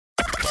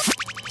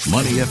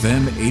Money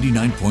FM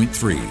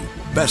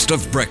 89.3. Best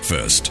of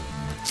breakfast.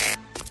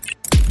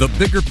 The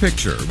Bigger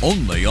Picture,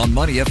 only on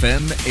Money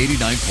FM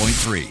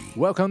 89.3.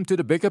 Welcome to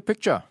The Bigger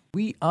Picture.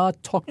 We are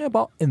talking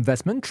about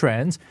investment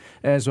trends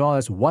as well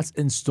as what's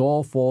in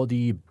store for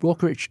the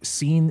brokerage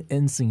scene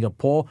in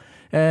Singapore.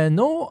 And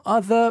no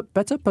other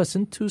better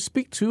person to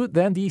speak to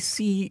than the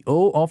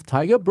CEO of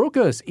Tiger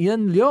Brokers,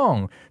 Ian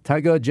Leong.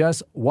 Tiger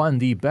just won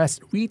the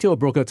Best Retail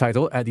Broker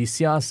title at the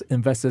SIAS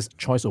Investors'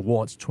 Choice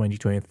Awards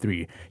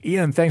 2023.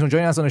 Ian, thanks for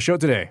joining us on the show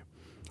today.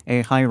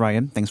 Hey, hi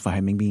Ryan. Thanks for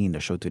having me in the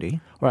show today.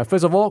 All right,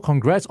 first of all,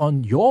 congrats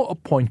on your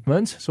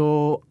appointment.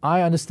 So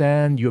I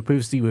understand you were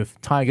previously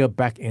with Tiger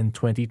back in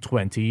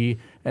 2020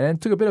 and then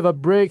took a bit of a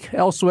break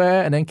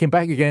elsewhere and then came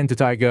back again to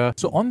Tiger.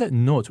 So on that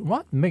note,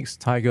 what makes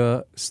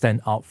Tiger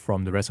stand out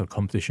from the rest of the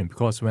competition?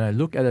 Because when I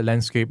look at the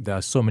landscape, there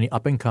are so many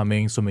up and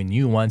coming, so many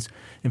new ones.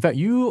 In fact,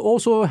 you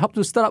also helped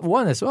to start up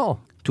one as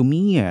well. To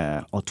me,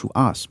 or to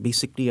us,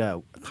 basically,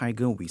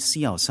 Tiger, we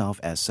see ourselves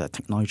as a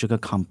technological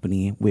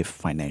company with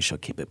financial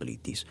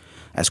capabilities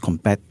as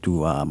compared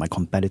to my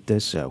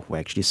competitors who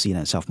actually see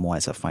themselves more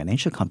as a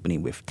financial company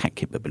with tech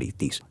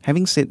capabilities.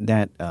 Having said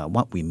that,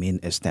 what we mean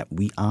is that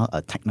we are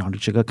a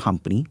technological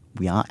company.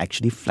 We are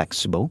actually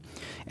flexible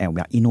and we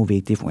are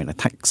innovative on the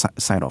tech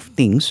side of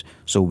things.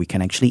 So we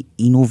can actually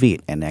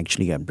innovate and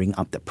actually bring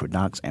up the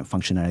products and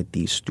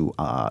functionalities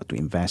to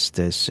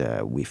investors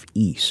with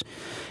ease.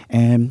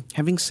 And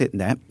having said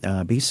that,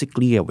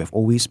 basically, we've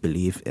always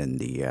believed in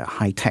the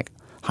high-tech,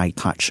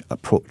 high-touch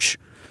approach.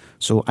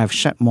 So I've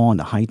shared more on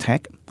the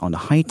high-tech. On the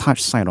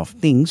high-touch side of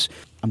things,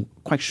 I'm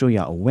quite sure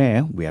you're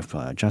aware we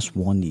have just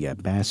won the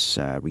Best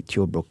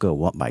Retail Broker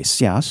Award by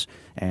SIAS,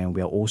 and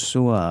we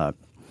also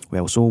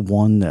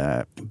won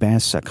the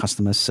Best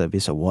Customer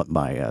Service Award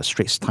by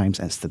Straits Times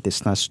and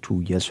Statista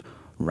 2 years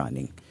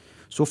running.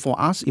 So for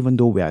us, even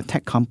though we are a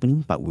tech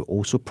company, but we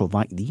also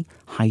provide the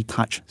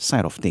high-touch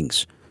side of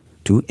things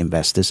to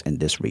investors in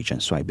this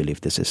region. So I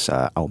believe this is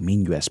our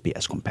main USP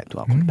as compared to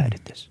our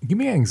competitors. Give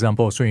me an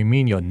example. So you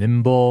mean you're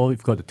nimble,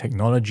 you've got the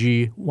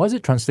technology. What does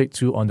it translate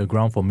to on the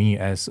ground for me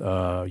as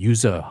a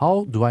user?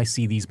 How do I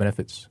see these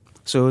benefits?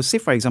 So say,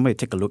 for example, you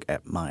take a look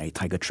at my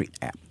Tiger Trade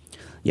app.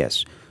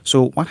 Yes.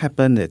 So what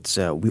happened is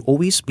we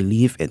always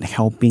believe in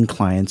helping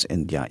clients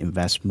in their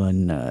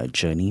investment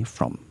journey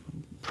from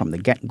the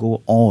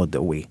get-go all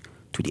the way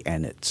to the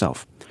end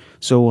itself.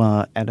 So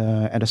at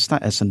the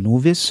start, as a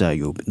novice,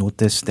 you'll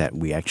notice that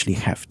we actually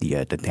have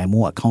the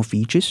demo account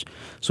features.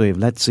 So if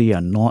let's say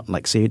you're not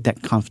that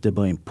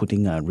comfortable in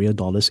putting real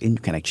dollars in, you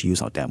can actually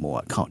use our demo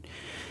account.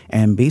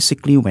 And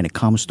basically, when it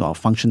comes to our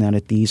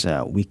functionalities,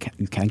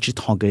 you can actually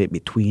toggle it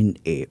between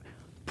a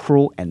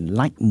pro and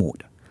light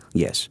mode.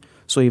 Yes.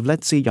 So if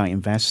let's say you're an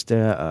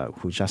investor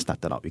who just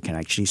started out, you can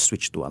actually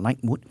switch to a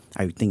light mode.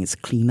 I think it's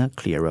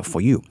clearer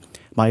for you.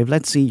 But if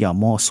let's say you're a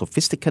more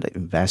sophisticated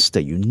investor,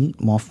 you need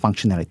more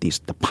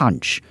functionalities, the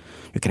punch,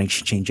 you can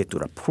actually change it to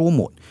the pro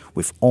mode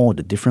with all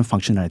the different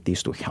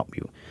functionalities to help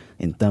you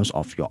in terms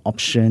of your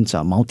options,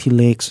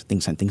 multi-legs,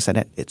 things like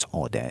that. It's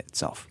all there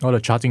itself. All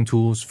the charting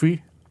tools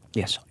free?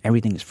 Yes,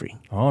 everything is free.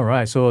 All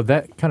right. So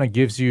that kind of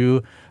gives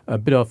you a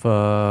bit of,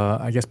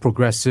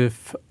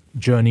 progressive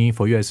journey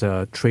for you as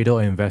a trader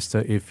or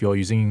investor if you're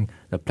using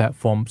the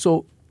platform.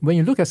 So when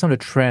you look at some of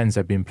the trends that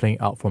have been playing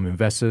out from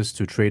investors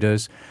to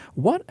traders,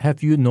 what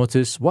have you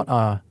noticed? What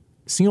are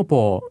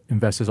Singapore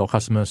investors or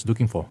customers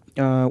looking for?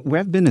 We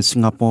have been in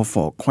Singapore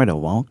for quite a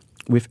while.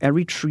 With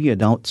every 3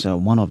 adults,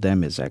 one of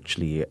them is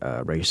actually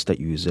a registered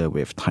user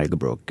with Tiger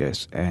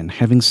Brokers. And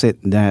having said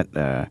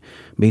that,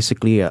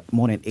 basically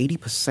more than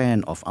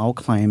 80% of our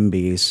client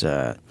base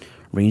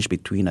range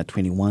between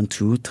 21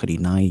 to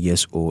 39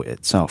 years old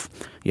itself.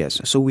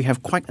 Yes, so we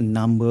have quite a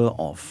number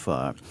of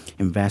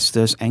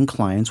investors and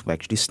clients who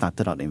actually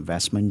started out the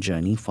investment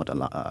journey for the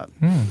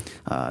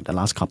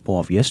last couple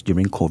of years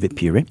during COVID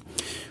period.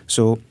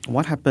 So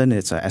what happened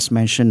is, as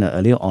mentioned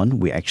earlier on,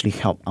 we actually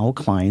help our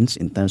clients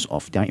in terms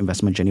of their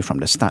investment journey from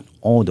the start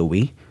all the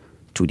way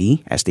to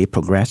as they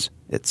progress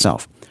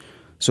itself.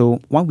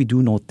 So what we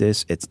do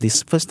notice is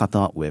this first started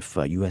out with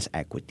US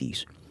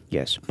equities.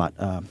 Yes, but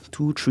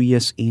 2-3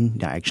 years in,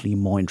 they're actually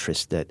more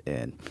interested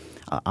in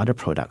other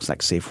products,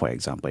 like say, for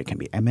example, it can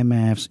be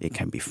MMFs, it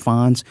can be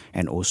funds,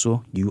 and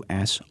also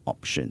US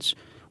options.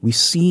 We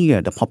see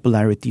the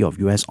popularity of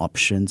US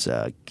options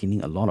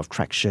gaining a lot of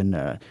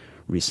traction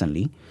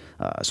recently.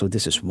 So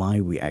this is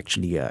why we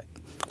actually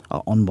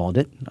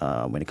onboarded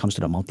when it comes to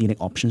the multi-leg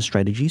option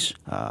strategies,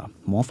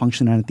 more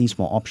functionalities,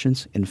 more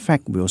options. In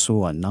fact, we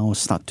also now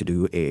start to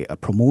do a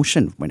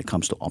promotion when it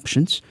comes to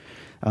options.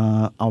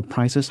 Our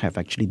prices have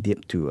actually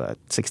dipped to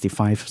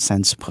 65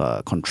 cents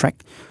per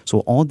contract. So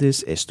all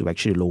this is to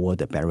actually lower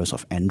the barriers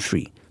of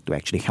entry to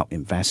actually help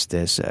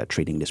investors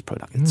trading this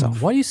product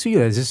itself. Why do you see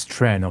it as this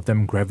trend of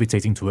them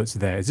gravitating towards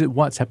there? Is it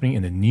what's happening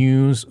in the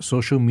news,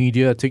 social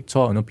media,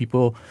 TikTok?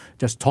 People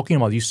just talking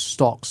about these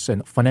stocks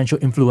and financial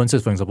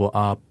influencers, for example,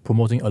 are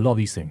promoting a lot of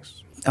these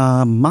things?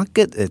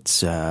 Market,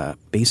 it's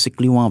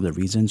basically one of the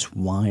reasons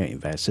why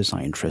investors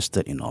are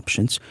interested in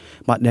options.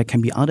 But there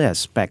can be other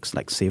aspects,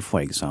 like say,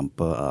 for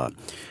example,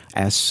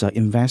 as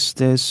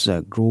investors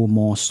grow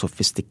more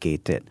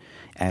sophisticated,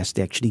 as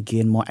they actually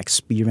gain more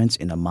experience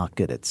in the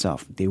market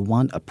itself, they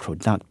want a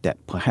product that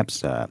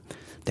perhaps that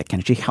can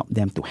actually help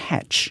them to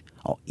hedge,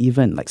 or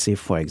even, like say,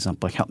 for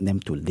example, help them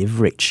to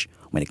leverage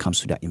when it comes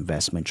to their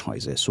investment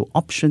choices. So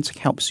options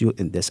helps you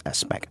in this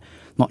aspect,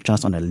 not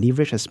just on the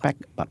leverage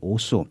aspect, but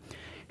also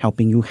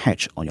helping you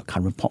hedge on your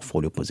current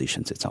portfolio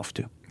positions itself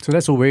too. So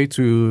that's a way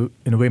to,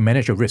 in a way,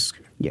 manage your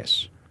risk.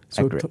 Yes.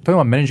 So talking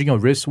about managing your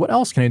risk, what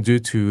else can you do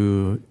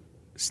to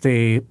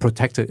stay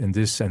protected in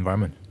this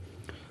environment?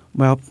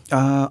 Well,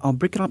 I'll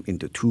break it up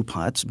into two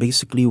parts.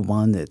 Basically,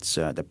 one, it's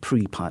the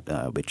pre-part,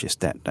 which is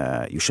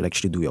that you should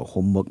actually do your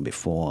homework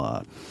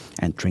before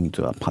entering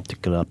into a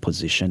particular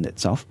position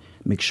itself.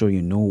 Make sure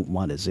you know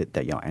what is it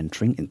that you're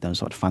entering in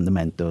terms of the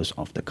fundamentals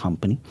of the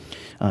company.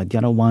 The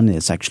other one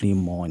is actually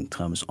more in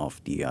terms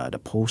of the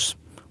post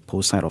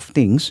side of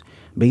things.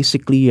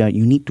 Basically,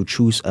 you need to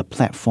choose a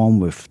platform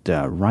with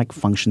the right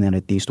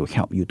functionalities to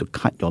help you to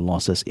cut your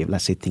losses if,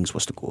 let's say, things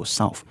was to go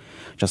south.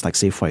 Just like,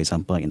 say, for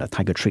example, in the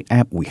Tiger Trade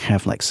app, we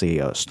have, like, say,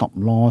 a stop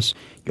loss,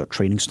 your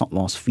trading stop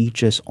loss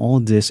features. All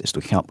this is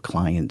to help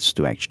clients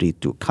to actually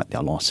to cut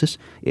their losses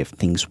if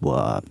things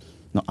were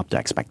not up to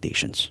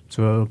expectations.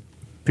 So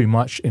pretty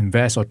much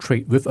invest or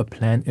trade with a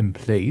plan in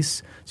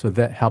place. So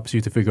that helps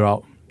you to figure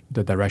out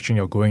the direction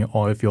you're going,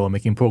 or if you're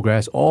making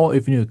progress, or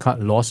if you need to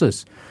cut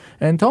losses.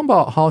 And talk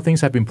about how things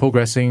have been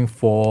progressing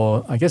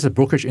for, I guess, the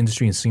brokerage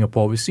industry in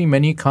Singapore. We've seen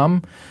many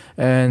come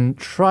and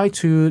try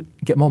to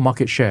get more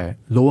market share,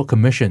 lower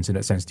commissions in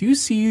that sense. Do you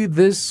see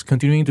this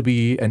continuing to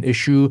be an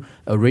issue,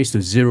 a race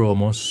to zero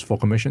almost for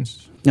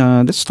commissions?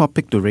 This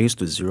topic, to race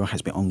to zero,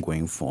 has been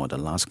ongoing for the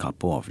last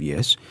couple of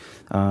years.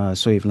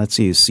 So if, let's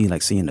say, you see,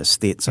 like, say, in the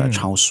States,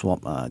 Charles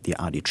Schwab, they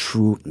are the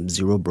true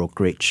zero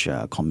brokerage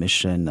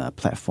commission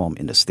platform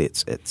in the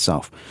States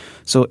itself.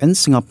 So in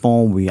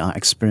Singapore, we are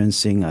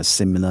experiencing a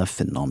similar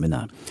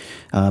phenomena.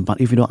 But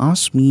if you don't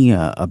ask me,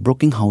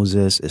 broking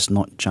houses is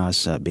not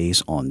just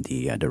based on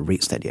the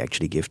rates that they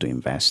actually give to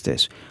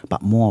investors,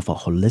 but more of a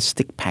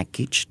holistic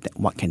package that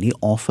what can they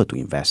offer to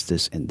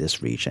investors in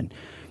this region.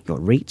 Your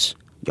rates,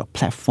 your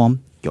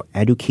platform, your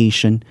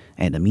education,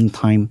 and in the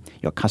meantime,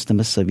 your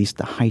customer service,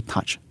 the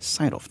high-touch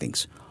side of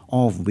things,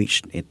 all of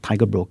which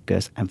Tiger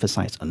Brokers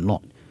emphasize a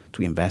lot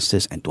to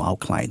investors and to our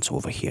clients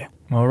over here.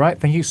 All right.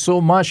 Thank you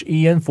so much,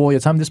 Ian, for your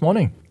time this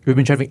morning. We've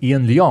been chatting with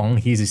Ian Leong.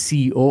 He's the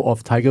CEO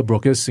of Tiger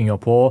Brokers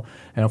Singapore.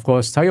 And of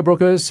course, Tiger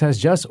Brokers has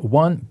just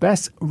won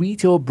Best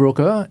Retail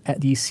Broker at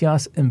the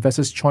CIAS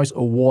Investors' Choice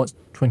Awards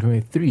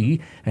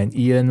 2023. And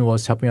Ian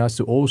was helping us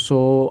to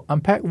also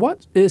unpack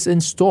what is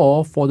in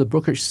store for the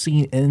brokerage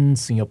scene in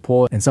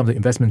Singapore and some of the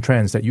investment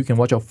trends that you can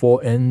watch out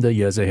for in the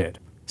years ahead.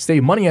 Stay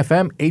Money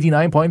FM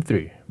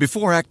 89.3.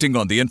 Before acting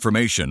on the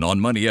information on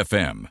Money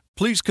FM,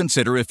 please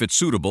consider if it's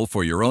suitable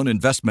for your own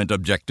investment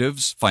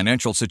objectives,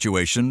 financial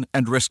situation,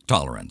 and risk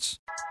tolerance.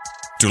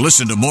 To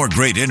listen to more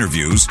great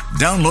interviews,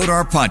 download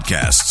our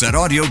podcasts at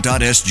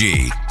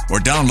audio.sg or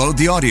download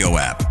the audio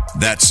app.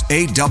 That's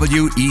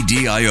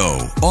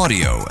AWEDIO,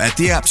 audio at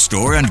the App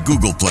Store and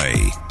Google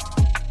Play.